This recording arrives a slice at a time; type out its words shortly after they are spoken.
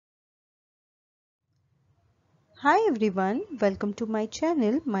Hi everyone, welcome to my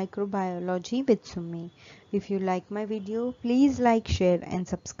channel Microbiology with Sumi. If you like my video, please like, share and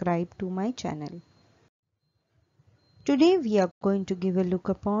subscribe to my channel. Today we are going to give a look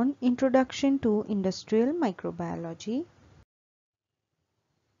upon Introduction to Industrial Microbiology.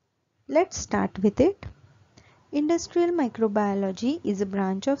 Let's start with it. Industrial microbiology is a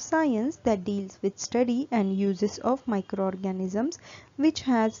branch of science that deals with study and uses of microorganisms which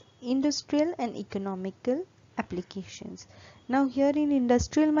has industrial and economical applications. Now here in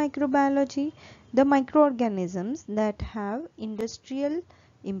industrial microbiology, the microorganisms that have industrial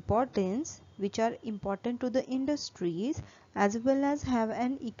importance, which are important to the industries, as well as have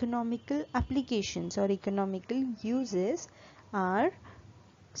an economical applications or economical uses, are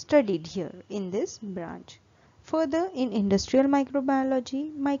studied here in this branch. Further, in industrial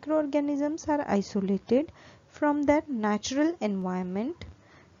microbiology, microorganisms are isolated from their natural environment,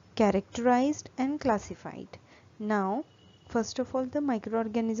 characterized and classified. Now, first of all, the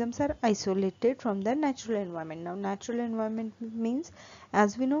microorganisms are isolated from their natural environment. Now, natural environment means,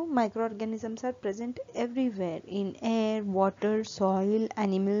 as we know, microorganisms are present everywhere in air, water, soil,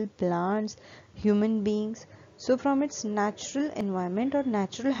 animal, plants, human beings. So, from its natural environment or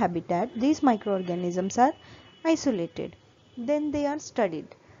natural habitat, these microorganisms are isolated. Then they are studied.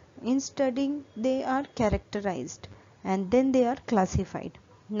 In studying, they are characterized and then they are classified.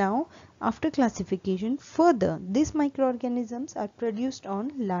 Now, after classification, further, these microorganisms are produced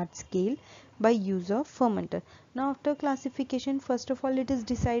on large scale by use of fermenter. Now, after classification, first of all, it is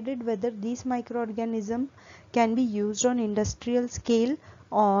decided whether these microorganism can be used on industrial scale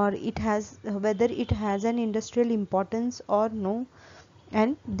or whether it has an industrial importance or no.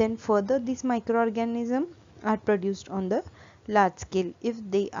 And then further, these microorganisms are produced on the large scale. If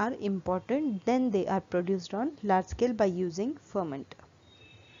they are important, then they are produced on large scale by using fermenter.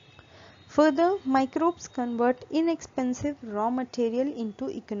 Further, microbes convert inexpensive raw material into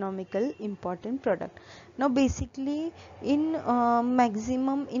economical important product. Now basically in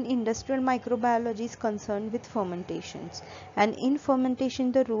maximum in industrial microbiology is concerned with fermentations, and in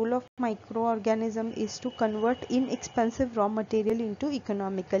fermentation the role of microorganism is to convert inexpensive raw material into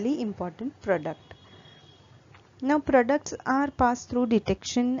economically important product. Now products are passed through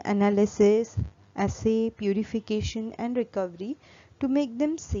detection, analysis, assay, purification and recovery to make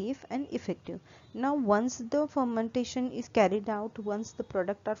them safe and effective. Now once the fermentation is carried out, once the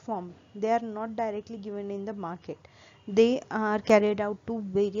product are formed, they are not directly given in the market. They are carried out to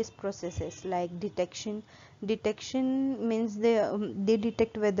various processes like detection. Detection means they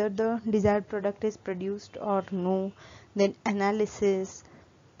detect whether the desired product is produced or no. Then analysis,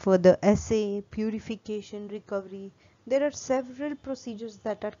 for the assay, purification, recovery. There are several procedures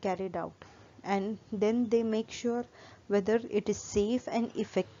that are carried out, and then they make sure whether it is safe and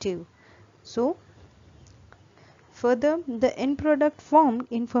effective. So further, the end product formed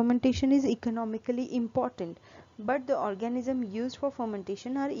in fermentation is economically important, but the organism used for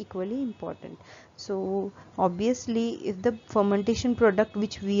fermentation are equally important. So obviously, if the fermentation product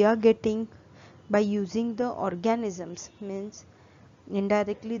which we are getting by using the organisms, means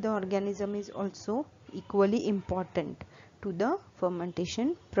indirectly the organism is also equally important to the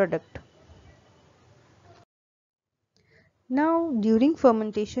fermentation product. Now during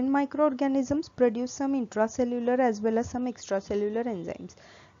fermentation, microorganisms produce some intracellular as well as some extracellular enzymes.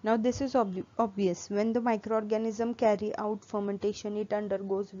 Now this is obvious. When the microorganism carry out fermentation, it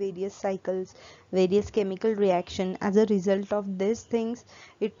undergoes various cycles, various chemical reaction. As a result of these things,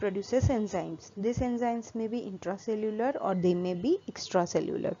 it produces enzymes. These enzymes may be intracellular or they may be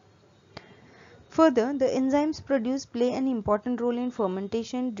extracellular. Further, the enzymes produced play an important role in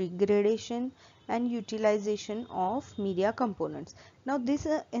fermentation, degradation and utilization of media components. Now these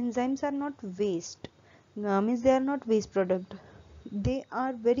enzymes are not waste, means they are not waste product. They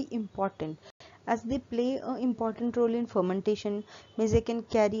are very important as they play an important role in fermentation, means they can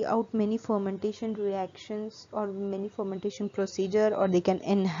carry out many fermentation reactions or many fermentation procedure, or they can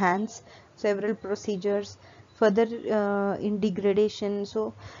enhance several procedures. Further, in degradation,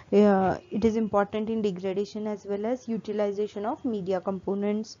 so it is important in degradation as well as utilization of media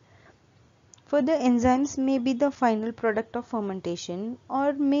components. Further, enzymes may be the final product of fermentation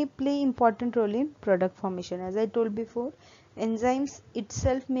or may play important role in product formation. As I told before, enzymes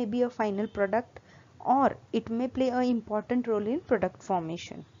itself may be a final product or it may play an important role in product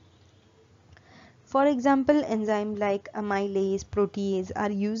formation. For example, enzymes like amylase, protease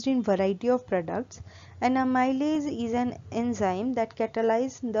are used in variety of products. An amylase is an enzyme that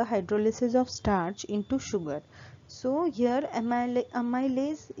catalyzes the hydrolysis of starch into sugar. So here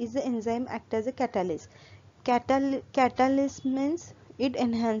amylase is the enzyme act as a catalyst. Catalyst means it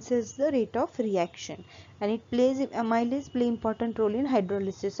enhances the rate of reaction, and amylase play important role in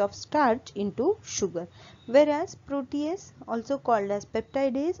hydrolysis of starch into sugar, whereas protease, also called as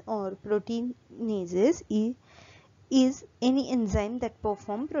peptidase or proteinases, is any enzyme that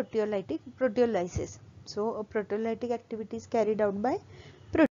perform proteolysis. So a proteolytic activity is carried out by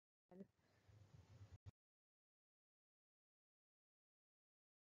protein.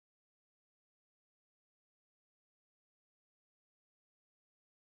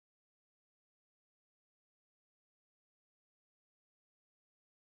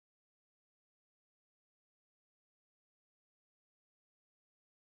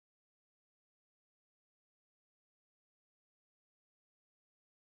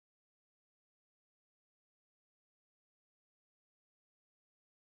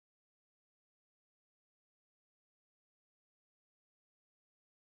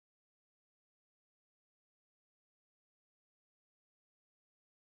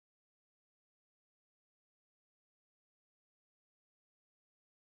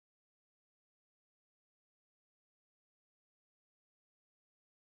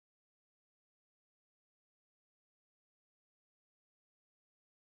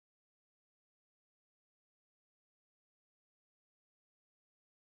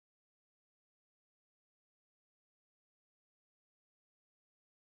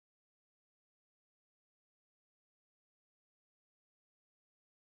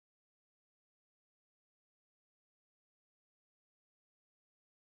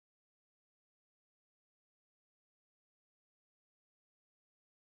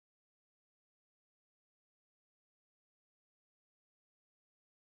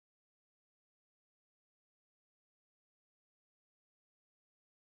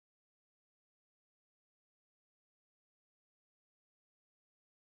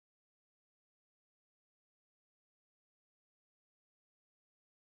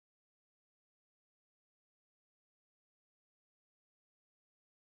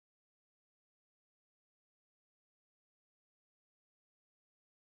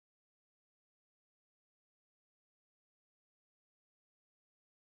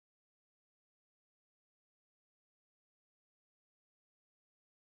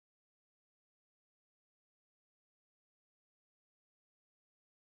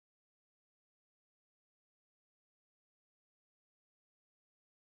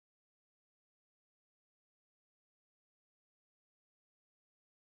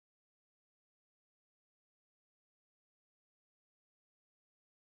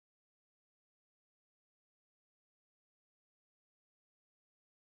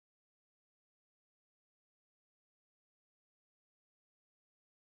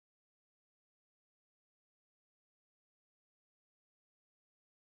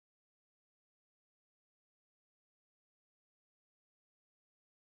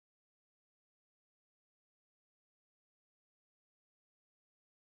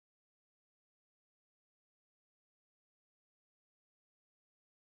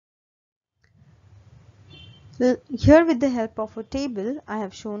 Here with the help of a table, I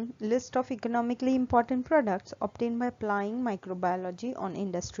have shown list of economically important products obtained by applying microbiology on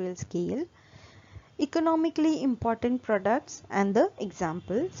industrial scale. Economically important products and the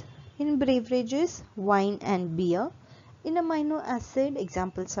examples. In beverages, wine and beer. In amino acid,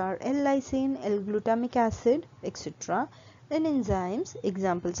 examples are L-lysine, L-glutamic acid, etc. In enzymes,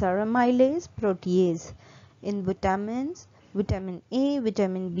 examples are amylase, protease. In vitamins, vitamin A,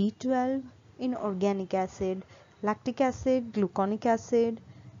 vitamin B12. In organic acid, lactic acid, gluconic acid.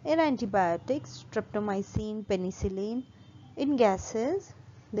 In antibiotics, streptomycin, penicillin. In gases,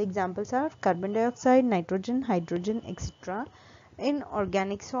 the examples are carbon dioxide, nitrogen, hydrogen, etc. In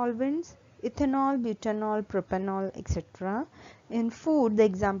organic solvents, ethanol, butanol, propanol, etc. In food, the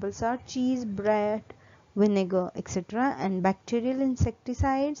examples are cheese, bread, vinegar, etc. And bacterial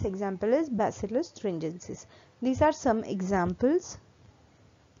insecticides, example is Bacillus thuringiensis. These are some examples.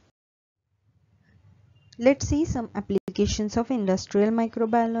 Let's see some applications of industrial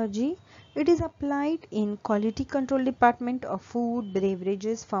microbiology. It is applied in quality control department of food,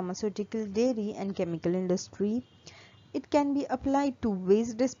 beverages, pharmaceutical, dairy and chemical industry. It can be applied to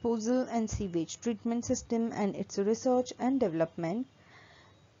waste disposal and sewage treatment system and its research and development.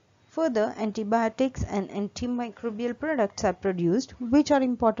 Further, antibiotics and antimicrobial products are produced which are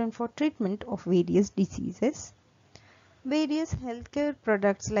important for treatment of various diseases. Various healthcare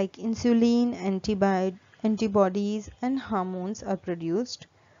products like insulin, antibodies and hormones are produced.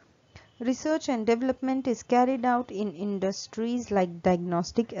 Research and development is carried out in industries like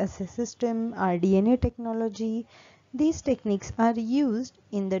diagnostic assay system, rDNA technology. These techniques are used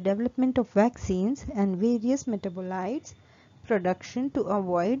in the development of vaccines and various metabolites production to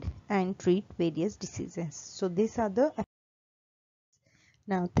avoid and treat various diseases. So these are the.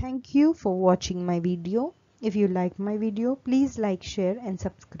 Now thank you for watching my video. If you like my video, please like, share and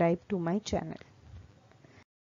subscribe to my channel.